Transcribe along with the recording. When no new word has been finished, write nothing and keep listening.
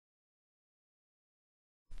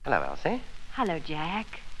Hello, Elsie. Hello,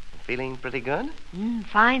 Jack. Feeling pretty good?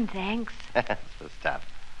 Fine, thanks. That's the stuff.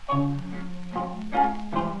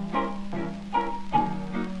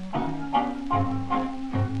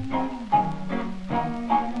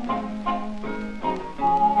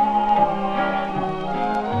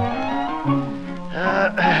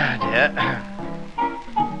 Dear.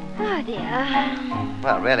 Oh, dear.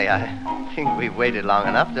 Well, really, I think we've waited long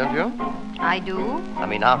enough, don't you? I do? I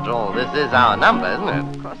mean, after all, this is our number, isn't it?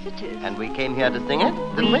 Of course it is. And we came here to sing it,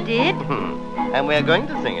 didn't we? We did. And we're going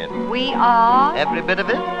to sing it. We are. Every bit of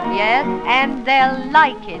it? Yes, and they'll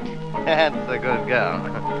like it. That's a good girl.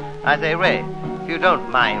 I say, Ray, if you don't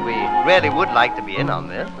mind, we really would like to be in on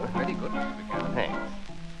this. Pretty good, Mr. Buchanan. Thanks.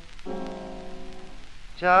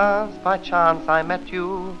 Just by chance I met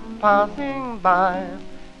you passing by.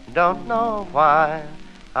 Don't know why.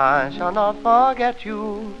 I shall not forget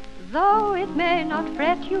you. Though it may not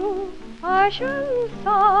fret you, I shall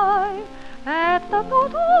sigh at the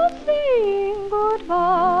thought of saying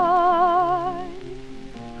goodbye.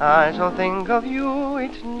 I shall think of you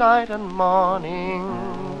each night and morning.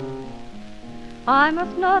 I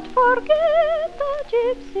must not forget the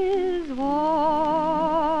gypsy's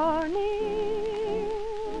warning.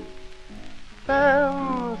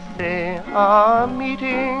 Fancy our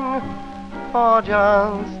meeting for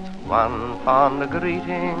just one fond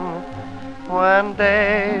greeting, when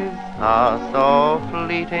days are so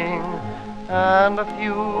fleeting and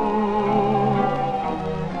few.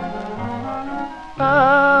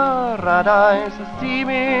 Paradise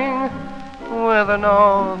seeming with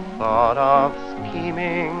no thought of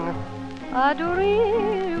scheming. A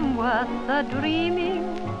dream worth the dreaming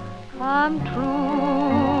come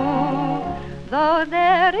true. Though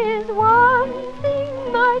there is one thing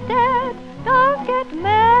my dad does get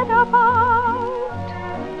mad about,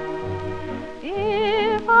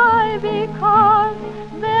 if I, because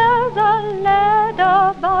there's a lad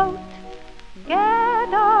about, get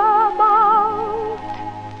about.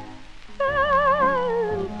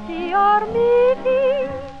 Fancy our meeting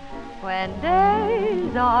when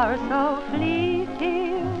days are so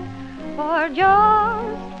fleeting, for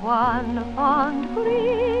just one fond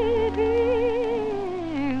greeting.